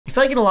I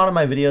feel like in a lot of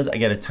my videos, I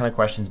get a ton of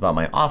questions about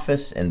my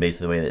office and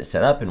basically the way that it's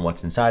set up and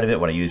what's inside of it,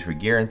 what I use for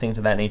gear and things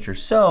of that nature.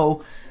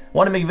 So I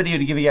want to make a video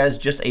to give you guys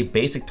just a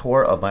basic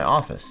tour of my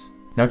office.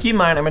 Now keep in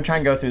mind, I'm gonna try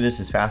and go through this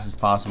as fast as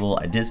possible.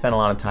 I did spend a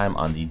lot of time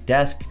on the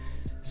desk,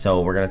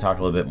 so we're gonna talk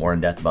a little bit more in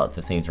depth about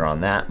the things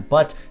around that.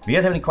 But if you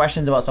guys have any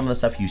questions about some of the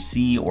stuff you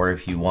see, or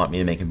if you want me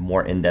to make a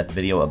more in-depth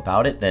video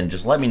about it, then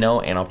just let me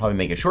know and I'll probably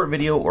make a short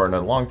video or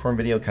another long form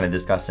video kind of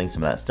discussing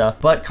some of that stuff.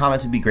 But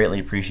comments would be greatly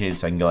appreciated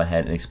so I can go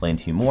ahead and explain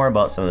to you more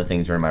about some of the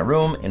things that are in my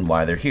room and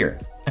why they're here.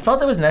 I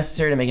felt it was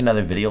necessary to make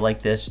another video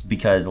like this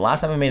because the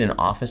last time I made an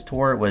office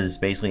tour was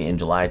basically in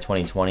July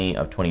 2020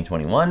 of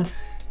 2021,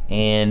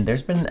 and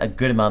there's been a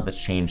good amount that's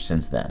changed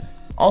since then.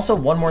 Also,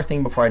 one more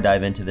thing before I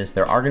dive into this,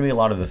 there are gonna be a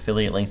lot of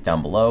affiliate links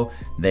down below.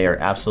 They are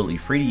absolutely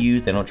free to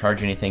use. They don't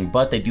charge you anything,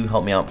 but they do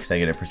help me out because I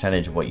get a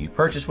percentage of what you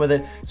purchase with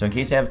it. So in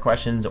case you have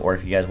questions or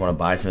if you guys wanna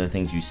buy some of the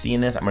things you see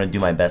in this, I'm gonna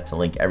do my best to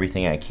link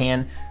everything I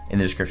can in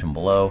the description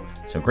below.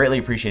 So greatly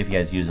appreciate if you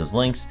guys use those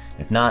links.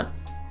 If not,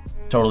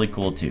 totally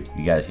cool too.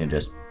 You guys can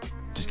just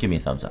give me a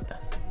thumbs up then.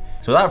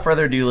 So without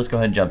further ado, let's go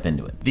ahead and jump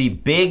into it. The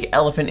big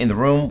elephant in the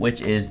room,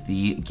 which is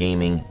the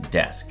gaming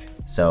desk.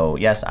 So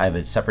yes, I have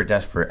a separate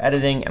desk for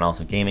editing and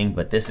also gaming,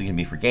 but this is gonna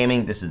be for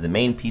gaming. This is the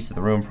main piece of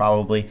the room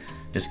probably,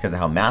 just because of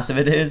how massive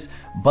it is.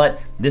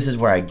 But this is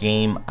where I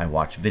game, I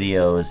watch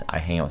videos, I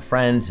hang out with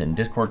friends and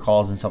Discord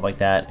calls and stuff like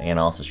that. And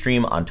I also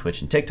stream on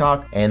Twitch and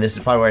TikTok. And this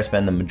is probably where I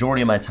spend the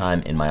majority of my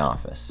time in my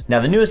office. Now,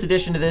 the newest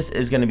addition to this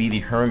is gonna be the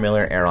Herman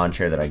Miller Aeron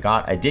chair that I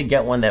got. I did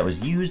get one that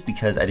was used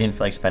because I didn't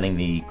feel like spending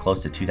the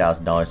close to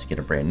 $2,000 to get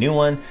a brand new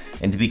one.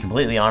 And to be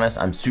completely honest,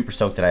 I'm super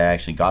stoked that I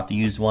actually got the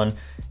used one.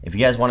 If you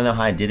guys wanna know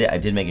how I did it, I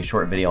did make a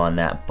short video on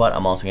that, but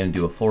I'm also gonna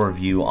do a full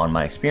review on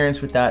my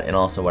experience with that and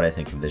also what I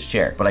think of this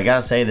chair. But I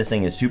gotta say, this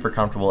thing is super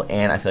comfortable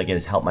and I feel like it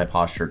has helped my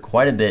posture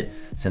quite a bit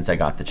since I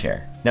got the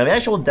chair. Now, the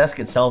actual desk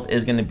itself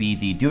is gonna be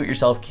the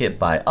do-it-yourself kit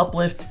by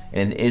Uplift,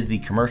 and it is the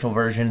commercial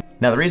version.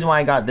 Now, the reason why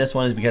I got this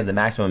one is because the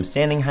maximum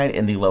standing height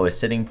and the lowest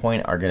sitting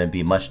point are gonna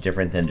be much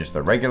different than just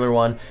the regular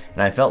one.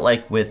 And I felt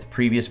like with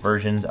previous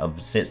versions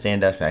of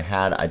stand desks I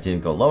had, I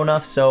didn't go low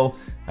enough, so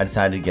I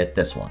decided to get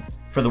this one.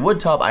 For the wood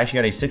top, I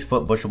actually got a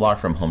 6-foot bushel block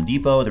from Home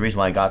Depot. The reason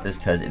why I got this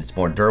because it's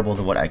more durable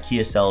than what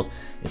IKEA sells.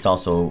 It's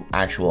also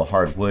actual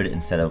hard wood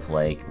instead of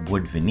like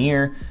wood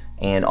veneer.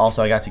 And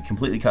also I got to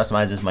completely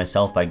customize this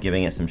myself by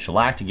giving it some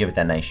shellac to give it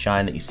that nice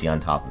shine that you see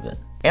on top of it.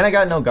 And I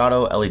got an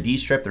Elgato LED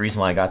strip. The reason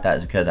why I got that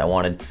is because I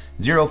wanted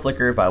zero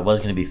flicker if I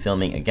was gonna be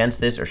filming against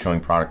this or showing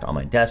product on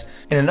my desk.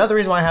 And another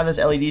reason why I have this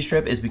LED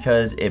strip is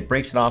because it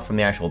breaks it off from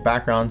the actual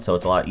background, so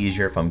it's a lot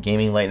easier if I'm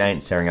gaming late night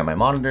and staring at my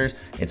monitors.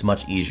 It's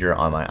much easier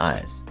on my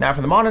eyes. Now for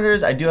the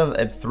monitors, I do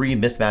have 3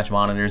 mismatched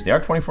monitors. They are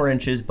 24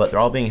 inches, but they're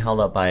all being held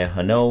up by a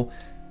Hano.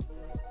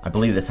 I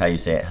believe that's how you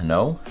say it.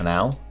 Hano?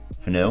 Hanao?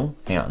 Hano?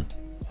 Hang on.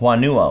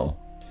 Huanuo.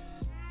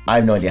 I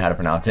have no idea how to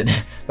pronounce it.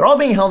 They're all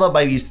being held up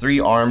by these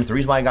 3 arms. The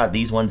reason why I got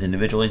these ones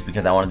individually is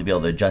because I wanted to be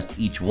able to adjust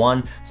each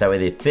one so that way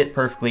they fit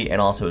perfectly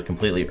and also it's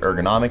completely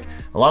ergonomic.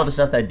 A lot of the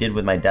stuff that I did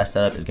with my desk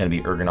setup is going to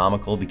be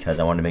ergonomical because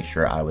I wanted to make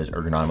sure I was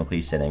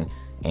ergonomically sitting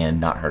and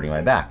not hurting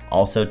my back.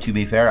 Also, to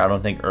be fair, I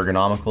don't think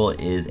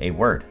ergonomical is a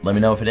word. Let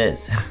me know if it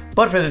is.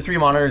 But for the 3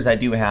 monitors I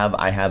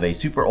have a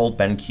super old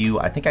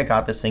BenQ. I think I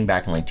got this thing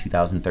back in like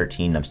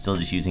 2013. I'm still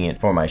just using it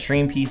for my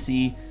stream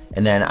PC.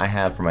 And then I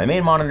have for my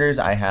main monitors,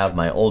 I have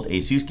my old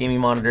Asus gaming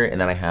monitor,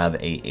 and then I have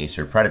a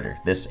Acer Predator.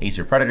 This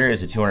Acer Predator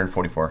is a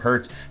 244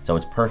 Hertz, so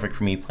it's perfect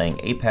for me playing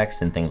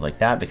Apex and things like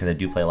that because I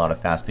do play a lot of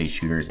fast-paced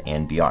shooters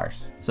and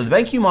BRs. So the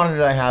BenQ monitor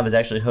that I have is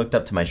actually hooked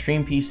up to my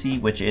stream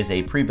PC, which is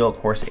a pre-built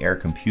Corsair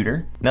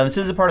computer. Now this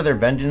is a part of their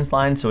Vengeance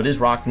line, so it is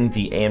rocking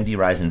the AMD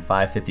Ryzen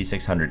 5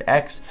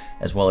 5600X,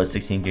 as well as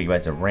 16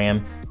 gigabytes of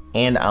RAM.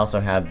 And I also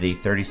have the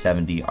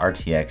 3070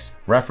 RTX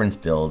reference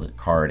build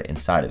card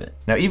inside of it.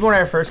 Now, even when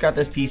I first got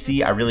this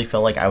PC, I really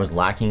felt like I was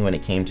lacking when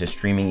it came to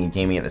streaming and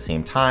gaming at the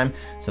same time.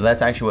 So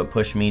that's actually what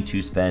pushed me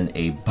to spend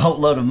a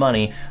boatload of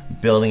money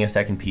building a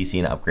second PC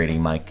and upgrading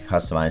my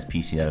customized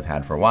PC that I've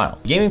had for a while.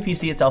 The gaming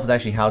PC itself is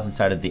actually housed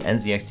inside of the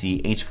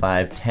NZXT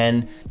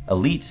H510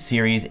 Elite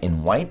series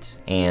in white,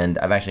 and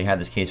I've actually had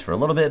this case for a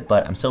little bit,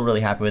 but I'm still really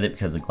happy with it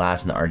because of the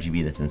glass and the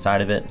RGB that's inside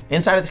of it.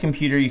 Inside of this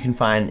computer, you can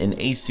find an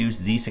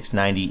Asus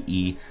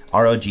Z690E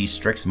ROG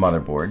Strix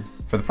motherboard.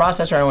 For the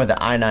processor, I went with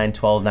the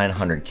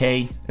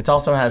i9-12900K. It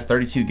also has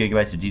 32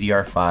 gigabytes of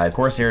DDR5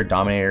 Corsair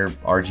Dominator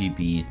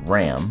RGB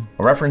RAM,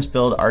 a reference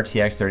build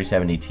RTX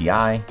 3070 Ti,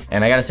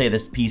 and I gotta say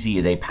this PC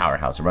is a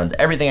powerhouse. It runs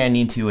everything I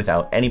need to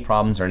without any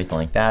problems or anything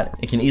like that.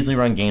 It can easily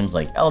run games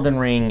like Elden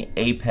Ring,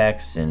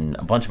 Apex, and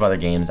a bunch of other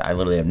games. I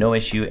literally have no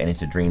issue, and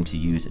it's a dream to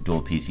use a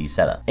dual PC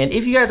setup. And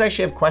if you guys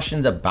actually have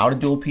questions about a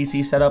dual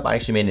PC setup, I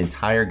actually made an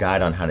entire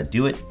guide on how to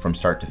do it from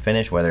start to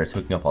finish, whether it's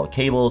hooking up all the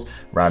cables,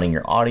 routing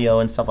your audio,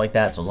 and stuff like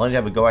that. So as long as you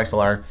have a Go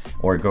XLR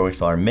or a Go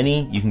XLR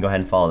Mini, you can go ahead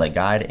and follow that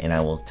guide, and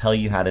I will tell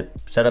you how to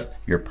set up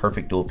your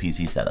perfect dual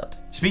PC setup.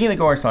 Speaking of the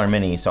Go XLR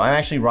Mini, so I'm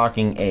actually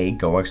rocking a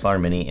Go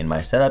XLR Mini in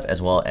my setup,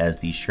 as well as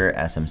the Shure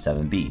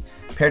SM7B.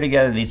 Paired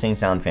together, these things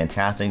sound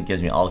fantastic. It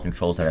gives me all the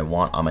controls that I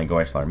want on my Go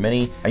XLR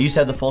Mini. I used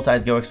to have the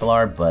full-size Go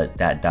XLR, but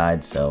that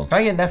died, so can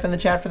I get an F in the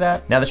chat for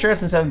that? Now, the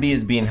Sheriffson 7B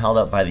is being held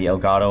up by the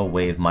Elgato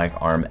Wave Mic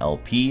Arm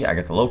LP. I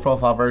got the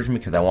low-profile version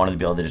because I wanted to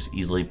be able to just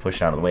easily push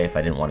it out of the way if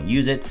I didn't want to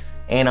use it.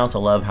 And I also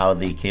love how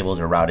the cables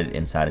are routed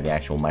inside of the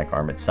actual mic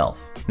arm itself.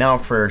 Now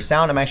for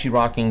sound, I'm actually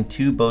rocking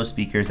 2 Bose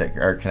speakers that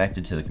are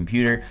connected to the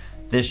computer.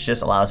 This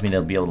just allows me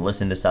to be able to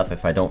listen to stuff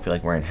if I don't feel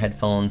like wearing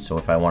headphones. So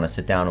if I want to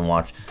sit down and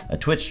watch a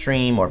Twitch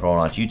stream, or if I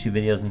want to watch YouTube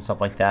videos and stuff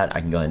like that, I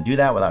can go ahead and do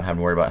that without having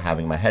to worry about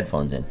having my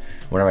headphones in.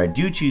 Whenever I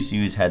do choose to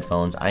use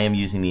headphones, I am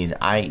using these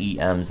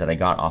IEMs that I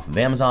got off of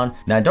Amazon.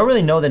 Now I don't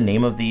really know the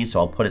name of these,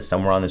 so I'll put it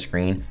somewhere on the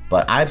screen,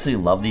 but I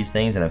absolutely love these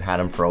things and I've had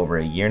them for over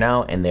a year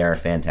now, and they are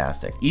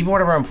fantastic. Even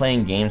whenever I'm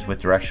playing games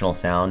with directional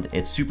sound,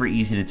 it's super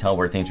easy to tell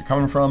where things are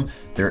coming from.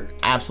 They're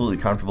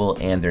absolutely comfortable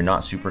and they're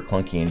not super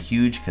clunky and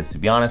huge, because to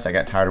be honest, I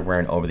got tired of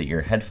wearing over-the-ear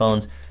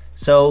headphones.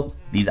 So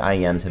these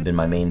IEMs have been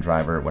my main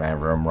driver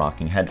whenever I'm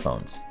rocking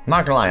headphones. I'm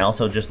not gonna lie, I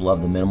also just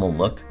love the minimal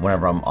look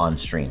whenever I'm on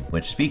stream,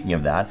 which, speaking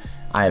of that,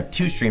 I have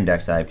 2 stream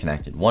decks that I've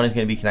connected. One is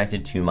gonna be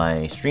connected to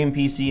my stream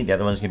PC, the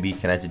other one is gonna be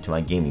connected to my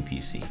gaming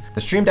PC.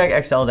 The Stream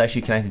Deck XL is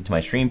actually connected to my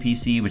stream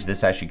PC, which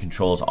this actually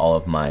controls all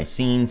of my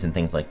scenes and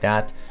things like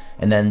that.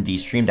 And then the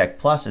Stream Deck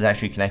Plus is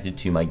actually connected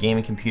to my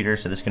gaming computer,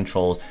 so this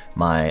controls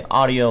my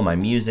audio, my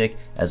music,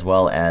 as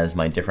well as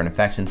my different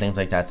effects and things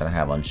like that that I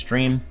have on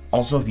stream.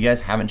 Also, if you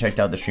guys haven't checked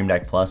out the Stream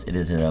Deck Plus, it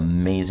is an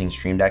amazing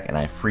stream deck and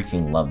I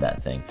freaking love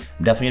that thing.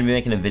 I'm definitely gonna be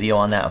making a video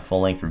on that, a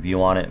full-length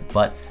review on it,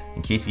 but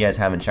in case you guys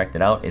haven't checked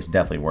it out, it's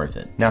definitely worth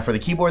it. Now for the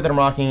keyboard that I'm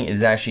rocking, it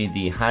is actually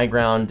the High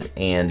Ground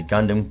and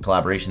Gundam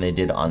collaboration they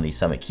did on the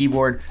Summit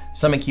keyboard.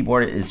 Summit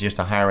keyboard is just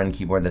a higher end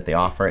keyboard that they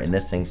offer, and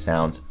this thing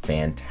sounds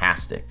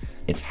fantastic.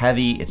 It's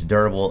heavy, it's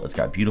durable, it's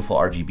got beautiful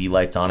RGB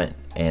lights on it,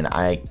 and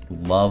I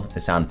love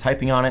the sound of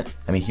typing on it.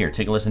 I mean, here,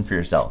 take a listen for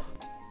yourself.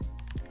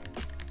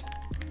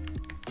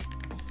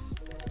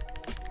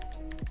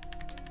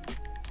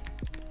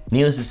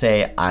 Needless to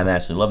say, I'm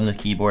absolutely loving this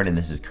keyboard, and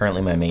this is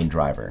currently my main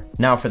driver.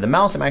 Now for the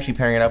mouse, I'm actually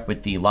pairing it up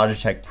with the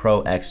Logitech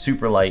Pro X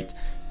Superlight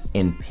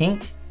in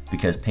pink,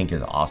 because pink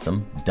is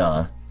awesome,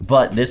 duh.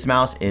 But this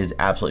mouse is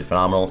absolutely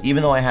phenomenal.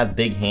 Even though I have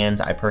big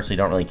hands, I personally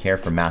don't really care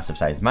for massive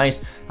sized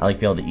mice. I like to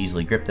be able to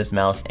easily grip this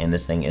mouse, and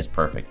this thing is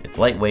perfect. It's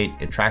lightweight,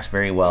 it tracks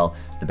very well,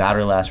 the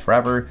battery lasts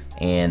forever,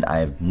 and I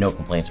have no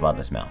complaints about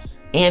this mouse.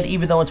 And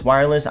even though it's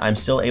wireless, I'm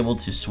still able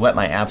to sweat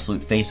my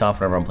absolute face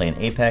off whenever I'm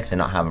playing Apex and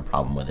not have a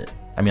problem with it.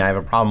 I mean, I have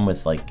a problem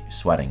with like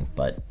sweating,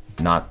 but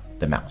not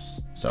the mouse.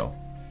 So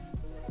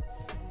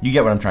you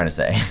get what I'm trying to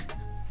say.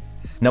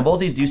 Now both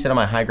these do sit on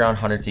my High Ground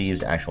 100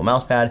 Thieves actual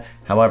mouse pad.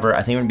 However,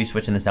 I think I'm gonna be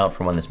switching this out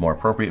for one that's more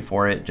appropriate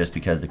for it, just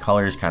because the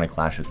colors kind of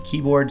clash with the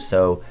keyboard.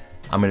 So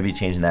I'm gonna be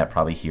changing that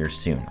probably here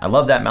soon. I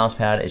love that mouse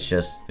pad, it's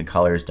just the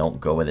colors don't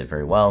go with it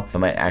very well. I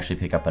might actually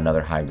pick up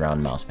another High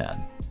Ground mouse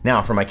pad. Now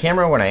for my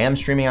camera, when I am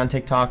streaming on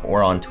TikTok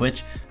or on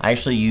Twitch, I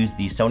actually use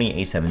the Sony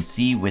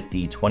a7C with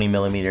the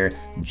 20mm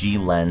G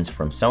lens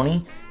from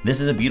Sony. This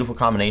is a beautiful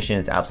combination,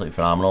 it's absolutely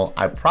phenomenal.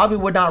 I probably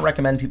would not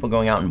recommend people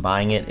going out and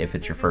buying it if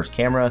it's your first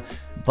camera,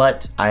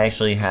 but I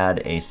actually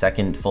had a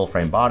second full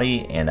frame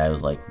body and I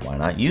was like, why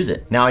not use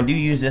it? Now I do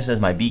use this as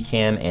my B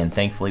cam, and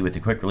thankfully with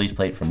the quick release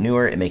plate from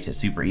Newer, it makes it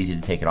super easy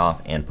to take it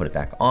off and put it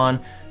back on.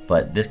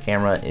 But this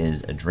camera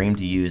is a dream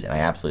to use and I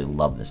absolutely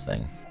love this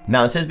thing.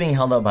 Now this is being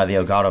held up by the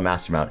Elgato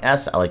Master Mount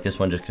S. I like this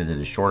one just because it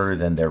is shorter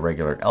than their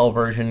regular L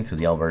version, because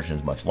the L version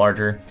is much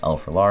larger. L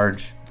for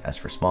large, S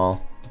for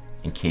small,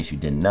 in case you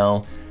didn't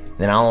know.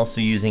 Then I'm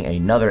also using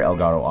another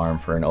Elgato arm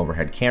for an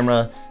overhead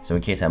camera. So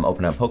in case I'm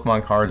opening up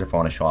Pokemon cards or if I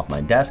want to show off my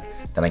desk,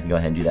 then I can go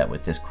ahead and do that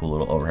with this cool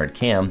little overhead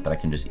cam that I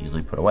can just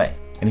easily put away.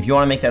 And if you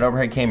want to make that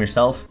overhead cam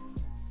yourself,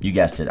 you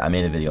guessed it, I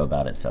made a video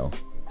about it, so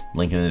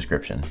link in the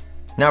description.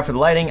 Now for the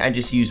lighting, I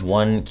just use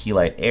one key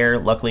light Air.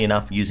 Luckily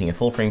enough, using a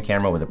full frame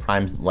camera with a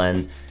prime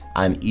lens,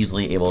 I'm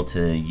easily able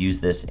to use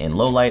this in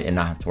low light and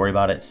not have to worry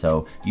about it.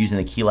 So using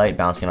the key light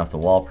bouncing off the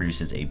wall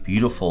produces a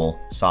beautiful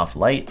soft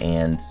light,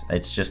 and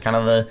it's just kind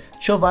of the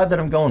chill vibe that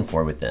I'm going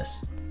for with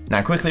this.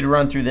 Now quickly to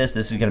run through this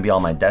is gonna be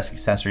all my desk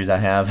accessories I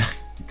have,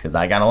 because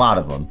I got a lot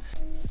of them.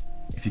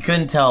 If you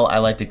couldn't tell, I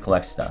like to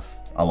collect stuff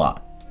a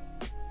lot.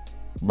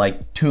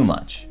 Like too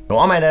much. So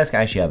on my desk,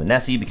 I actually have a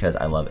Nessie because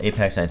I love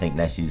Apex and I think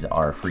Nessies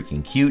are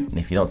freaking cute. And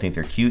if you don't think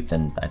they're cute,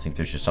 then I think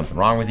there's just something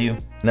wrong with you.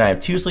 And then I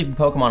have 2 sleeping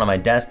Pokemon on my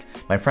desk.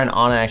 My friend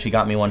Anna actually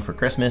got me one for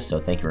Christmas, so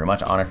thank you very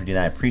much, Anna, for doing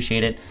that. I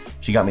appreciate it.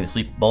 She got me the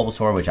sleeping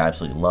Bulbasaur, which I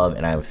absolutely love,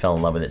 and I fell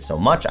in love with it so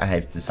much, I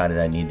have decided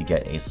I need to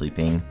get a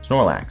sleeping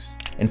Snorlax.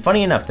 And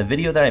funny enough, the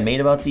video that I made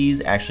about these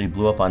actually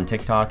blew up on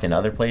TikTok and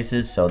other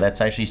places, so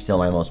that's actually still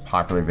my most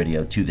popular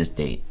video to this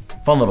date.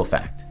 Fun little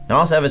fact. Now I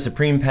also have a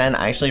Supreme pen.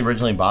 I actually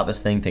originally bought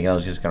this thing thinking I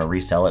was just gonna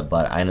resell it,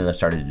 but I ended up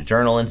starting to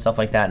journal and stuff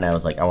like that, and I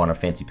was like, I want a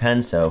fancy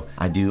pen, so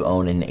I do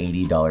own an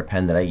 $80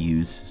 pen that I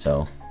use,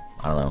 so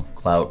I don't know,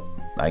 clout,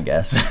 I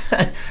guess.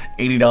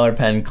 $80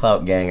 pen,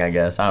 clout gang, I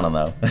guess, I don't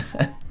know.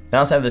 I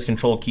also have this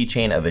control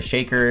keychain of a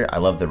shaker. I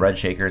love the red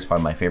shaker. It's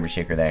probably my favorite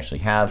shaker they actually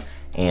have.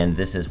 And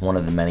this is one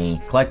of the many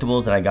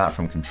collectibles that I got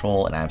from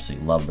Control, and I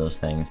absolutely love those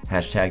things.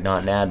 Hashtag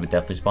not an ad, but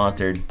definitely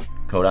sponsored.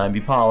 Code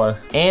IAmBPala.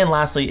 And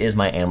lastly is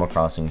my Animal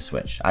Crossing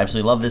Switch. I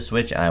absolutely love this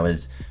Switch, and I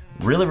was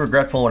really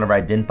regretful whenever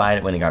I didn't buy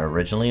it when it got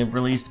originally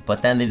released,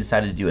 but then they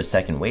decided to do a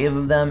second wave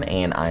of them,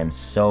 and I am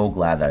so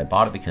glad that I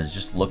bought it because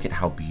just look at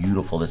how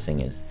beautiful this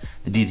thing is.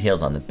 The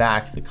details on the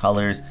back, the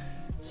colors.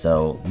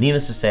 So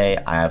needless to say,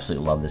 I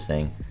absolutely love this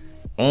thing.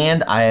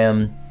 And I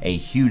am a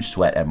huge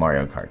sweat at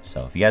Mario Kart.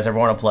 So if you guys ever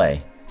want to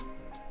play,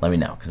 let me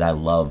know, because I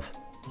love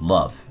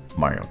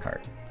Mario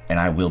Kart, and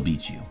I will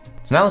beat you.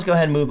 So now let's go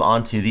ahead and move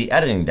on to the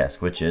editing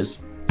desk, which is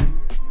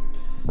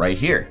right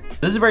here.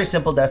 This is a very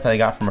simple desk that I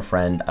got from a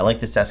friend. I like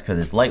this desk because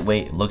it's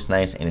lightweight, it looks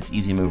nice, and it's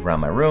easy to move around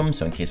my room.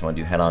 So in case I want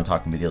to do head-on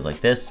talking videos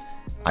like this,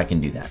 I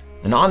can do that.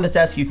 And on this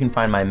desk, you can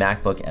find my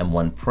MacBook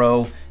M1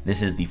 Pro.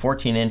 This is the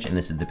 14-inch, and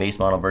this is the base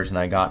model version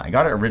that I got. I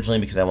got it originally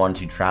because I wanted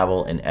to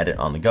travel and edit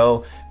on the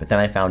go, but then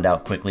I found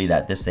out quickly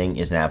that this thing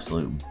is an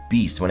absolute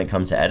beast when it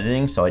comes to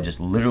editing, so I just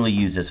literally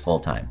use this full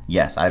time.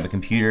 Yes, I have a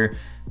computer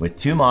with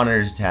 2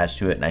 monitors attached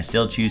to it, and I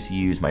still choose to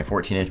use my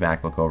 14-inch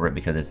MacBook over it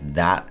because it's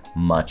that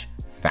much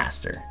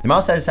faster. The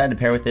mouse I decided to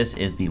pair with this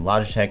is the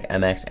Logitech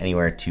MX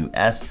Anywhere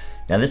 2S.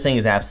 Now this thing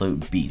is an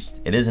absolute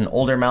beast. It is an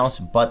older mouse,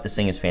 but this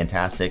thing is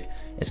fantastic.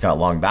 It's got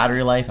long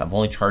battery life. I've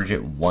only charged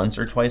it once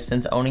or twice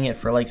since owning it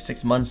for like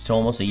 6 months to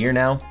almost a year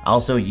now. I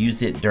also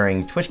used it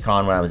during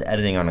TwitchCon when I was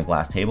editing on a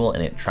glass table,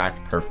 and it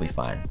tracked perfectly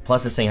fine.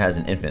 Plus this thing has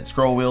an infinite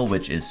scroll wheel,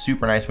 which is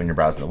super nice when you're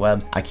browsing the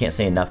web. I can't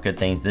say enough good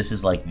things. This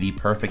is like the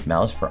perfect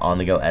mouse for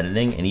on-the-go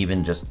editing and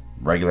even just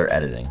regular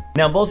editing.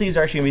 Now both these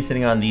are actually gonna be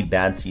sitting on the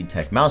Bad Seed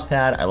Tech mouse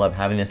pad. I love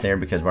having this there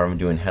because when I'm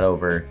doing head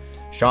over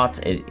shots,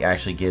 it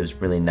actually gives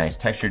really nice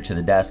texture to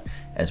the desk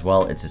as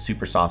well. It's a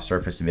super soft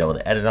surface to be able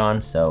to edit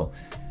on, so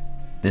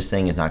this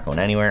thing is not going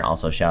anywhere.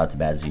 Also shout out to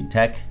Bad Seed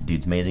Tech.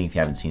 Dude's amazing. If you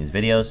haven't seen his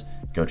videos,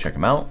 go check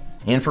him out.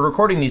 And for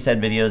recording these said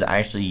videos, I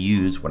actually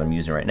use, what I'm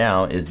using right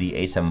now is the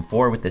A7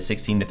 IV with the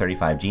 16 to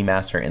 35 G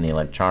master and the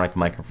electronic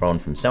microphone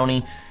from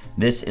Sony.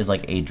 This is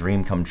like a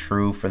dream come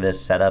true for this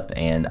setup,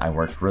 and I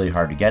worked really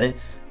hard to get it,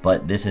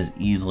 but this is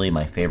easily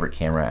my favorite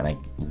camera, and I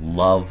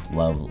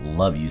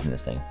love using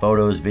this thing.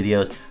 Photos,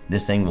 videos,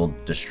 this thing will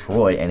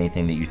destroy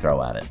anything that you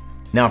throw at it.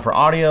 Now for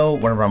audio,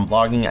 whenever I'm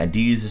vlogging, I do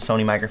use the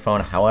Sony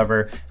microphone.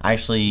 However,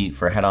 actually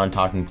for head-on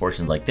talking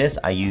portions like this,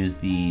 I use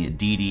the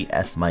DD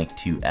S-Mic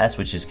 2S,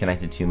 which is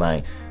connected to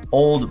my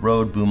old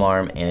Rode boom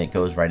arm, and it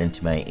goes right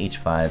into my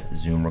H5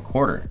 Zoom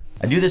recorder.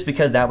 I do this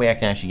because that way I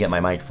can actually get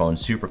my microphone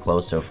super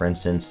close. So for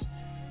instance,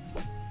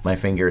 my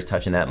finger is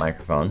touching that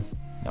microphone.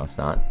 No, it's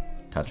not.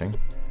 Touching,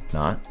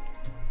 not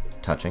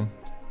touching,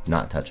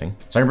 not touching.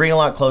 So I can bring it a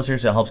lot closer,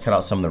 so it helps cut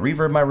out some of the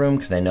reverb in my room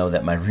because I know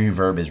that my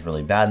reverb is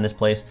really bad in this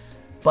place.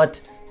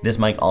 But this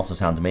mic also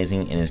sounds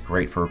amazing and is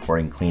great for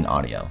recording clean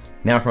audio.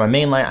 Now for my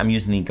main light, I'm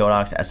using the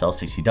Godox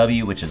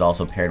SL60W, which is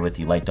also paired with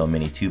the Light Dome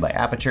Mini 2 by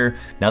Aperture.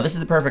 Now this is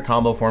the perfect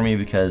combo for me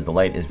because the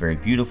light is very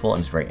beautiful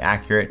and it's very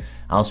accurate.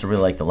 I also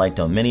really like the Light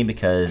Dome Mini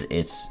because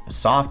it's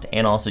soft,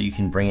 and also you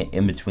can bring it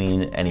in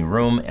between any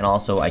room. And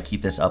also I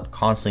keep this up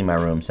constantly in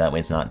my room so that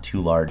way it's not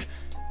too large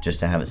just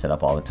to have it set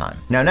up all the time.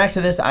 Now next to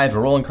this, I have a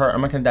rolling cart.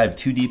 I'm not gonna dive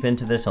too deep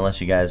into this unless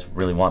you guys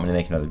really want me to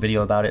make another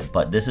video about it,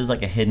 but this is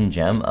like a hidden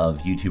gem of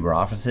YouTuber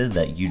offices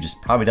that you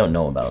just probably don't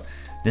know about.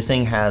 This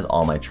thing has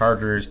all my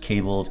chargers,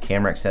 cables,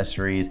 camera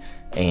accessories,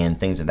 and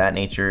things of that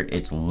nature.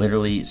 It's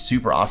literally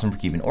super awesome for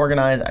keeping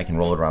organized. I can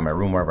roll it around my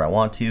room wherever I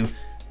want to.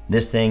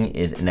 This thing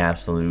is an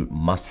absolute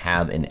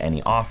must-have in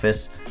any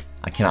office.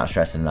 I cannot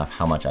stress it enough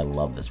how much I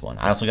love this one.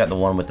 I also got the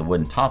one with the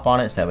wooden top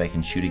on it so that way I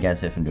can shoot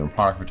against it if I'm doing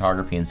product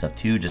photography and stuff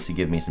too, just to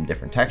give me some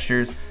different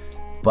textures.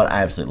 But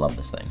I absolutely love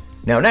this thing.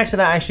 Now next to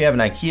that, I actually have an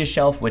IKEA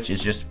shelf, which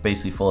is just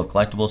basically full of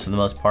collectibles for the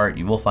most part.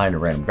 You will find a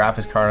random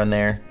graphics card on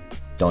there.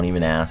 Don't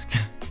even ask.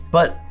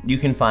 But you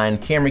can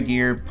find camera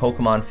gear,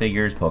 Pokemon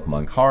figures,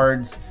 Pokemon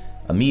cards,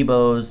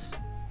 amiibos,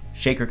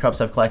 shaker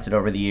cups I've collected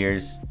over the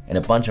years, and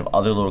a bunch of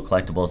other little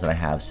collectibles that I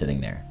have sitting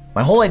there.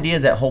 My whole idea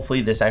is that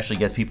hopefully this actually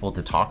gets people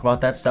to talk about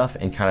that stuff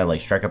and kind of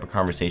like strike up a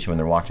conversation when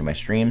they're watching my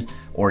streams,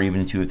 or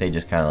even too if they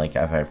just kind of like,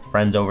 if I have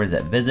friends over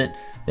that visit,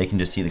 they can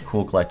just see the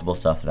cool collectible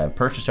stuff that I've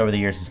purchased over the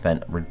years and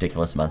spent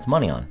ridiculous amounts of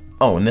money on.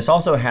 Oh, and this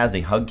also has a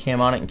hug cam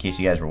on it in case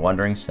you guys were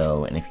wondering.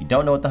 So, and if you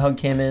don't know what the hug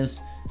cam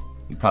is,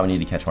 you probably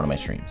need to catch one of my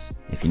streams.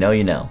 If you know,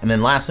 you know. And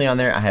then lastly on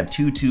there, I have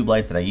 2 tube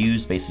lights that I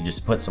use basically just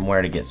to put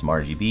somewhere to get some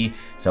RGB.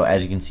 So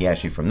as you can see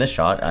actually from this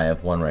shot, I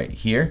have one right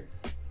here.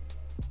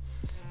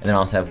 And then I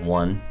also have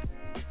one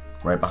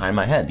right behind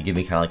my head to give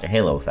me kind of like a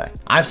halo effect.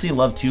 I absolutely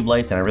love tube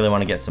lights and I really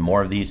want to get some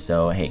more of these.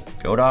 So hey,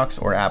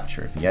 Godox or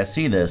Aperture, if you guys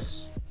see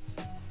this,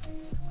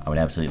 I would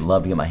absolutely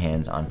love to get my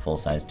hands on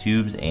full-size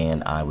tubes,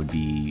 and I would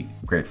be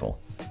grateful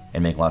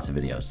and make lots of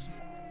videos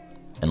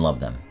and love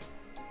them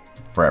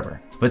forever.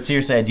 But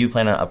seriously, I do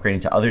plan on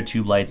upgrading to other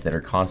tube lights that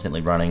are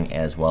constantly running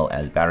as well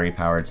as battery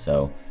powered.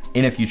 So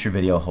in a future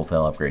video, hopefully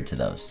I'll upgrade to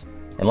those.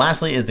 And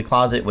lastly is the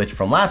closet, which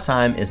from last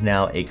time is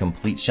now a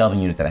complete shelving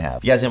unit that I have.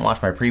 If you guys didn't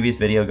watch my previous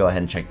video, go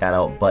ahead and check that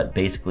out. But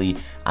basically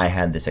I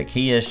had this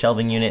IKEA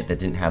shelving unit that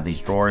didn't have these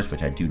drawers,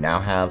 which I do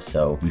now have.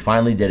 So we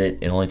finally did it.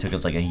 It only took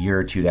us like a year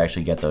or two to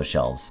actually get those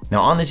shelves.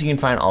 Now on this, you can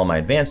find all my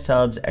advanced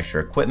tubs,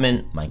 extra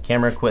equipment, my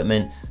camera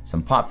equipment,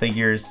 some pop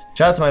figures.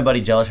 Shout out to my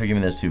buddy Jealous for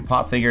giving me those 2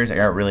 pop figures. I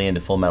got really into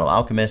Full Metal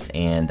Alchemist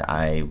and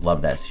I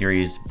love that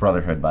series,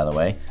 Brotherhood by the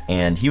way.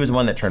 And he was the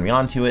one that turned me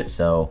on to it.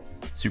 So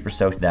super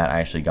stoked that I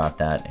actually got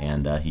that,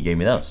 and he gave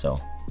me those. So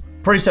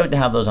pretty stoked to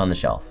have those on the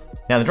shelf.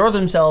 Now the drawers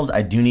themselves,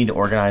 I do need to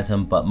organize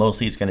them, but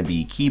mostly it's gonna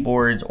be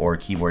keyboards or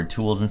keyboard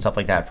tools and stuff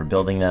like that for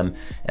building them,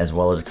 as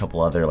well as a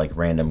couple other like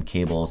random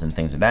cables and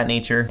things of that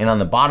nature. And on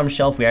the bottom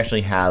shelf, we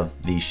actually have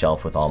the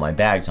shelf with all my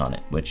bags on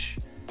it, which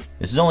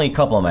this is only a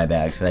couple of my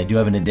bags because I do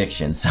have an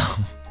addiction, so.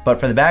 But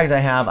for the bags I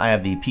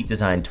have the Peak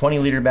Design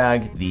 20-liter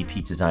bag, the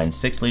Peak Design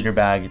 6-liter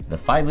bag, the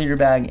 5-liter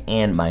bag,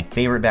 and my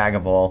favorite bag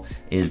of all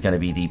is gonna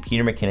be the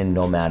Peter McKinnon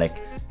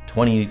Nomadic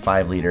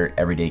 25-liter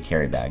everyday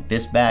carry bag.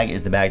 This bag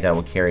is the bag that I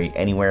will carry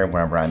anywhere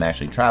wherever I'm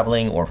actually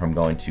traveling or if I'm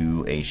going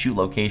to a shoot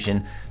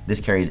location. This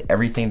carries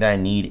everything that I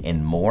need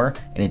and more,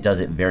 and it does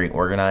it very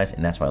organized,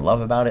 and that's what I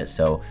love about it.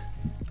 So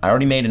I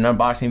already made an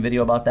unboxing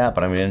video about that,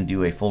 but I'm gonna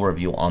do a full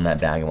review on that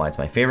bag and why it's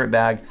my favorite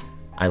bag.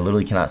 I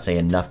literally cannot say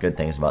enough good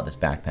things about this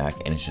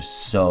backpack, and it's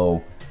just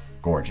so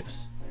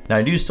gorgeous. Now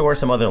I do store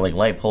some other like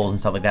light poles and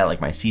stuff like that,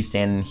 like my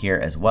C-stand in here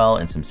as well,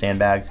 and some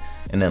sandbags.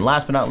 And then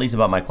last but not least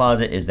about my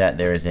closet is that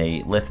there is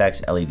a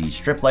LiftX LED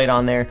strip light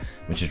on there,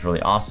 which is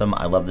really awesome.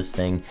 I love this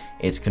thing.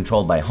 It's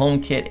controlled by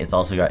HomeKit. It's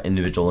also got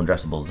individual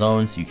addressable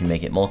zones, so you can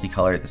make it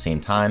multicolor at the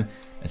same time.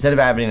 Instead of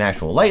having an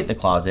actual light in the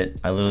closet,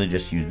 I literally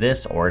just use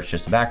this, or it's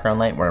just a background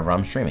light wherever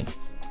I'm streaming.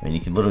 And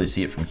you can literally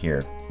see it from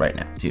here right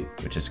now too,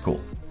 which is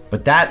cool.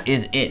 But that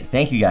is it.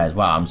 Thank you guys.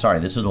 Wow, I'm sorry,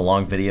 this was a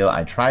long video.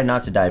 I tried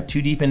not to dive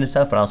too deep into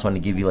stuff, but I also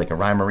wanted to give you like a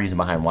rhyme or reason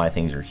behind why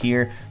things are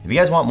here. If you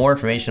guys want more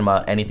information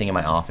about anything in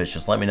my office,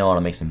 just let me know and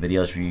I'll make some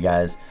videos for you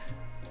guys.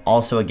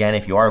 Also, again,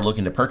 if you are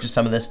looking to purchase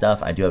some of this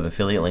stuff, I do have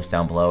affiliate links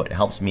down below. It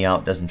helps me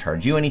out, doesn't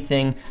charge you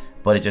anything,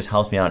 but it just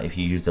helps me out if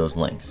you use those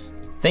links.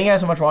 Thank you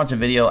guys so much for watching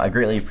the video. I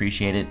greatly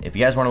appreciate it. If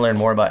you guys want to learn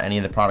more about any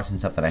of the products and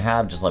stuff that I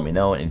have, just let me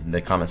know in the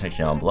comment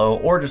section down below,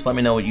 or just let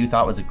me know what you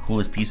thought was the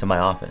coolest piece of my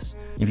office.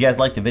 If you guys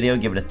liked the video,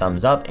 give it a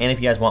thumbs up. And if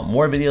you guys want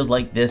more videos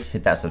like this,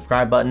 hit that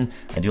subscribe button.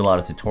 I do a lot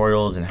of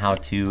tutorials and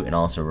how-to and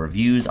also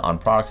reviews on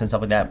products and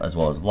stuff like that, as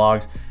well as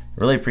vlogs.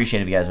 Really appreciate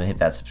it if you guys would hit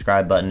that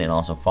subscribe button and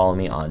also follow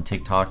me on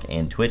TikTok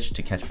and Twitch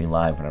to catch me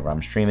live whenever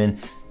I'm streaming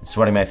and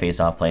sweating my face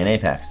off playing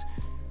Apex.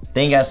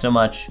 Thank you guys so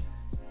much.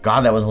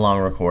 God, that was a long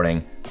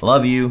recording. I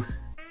love you.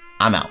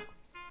 I'm out.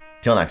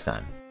 Till next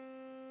time.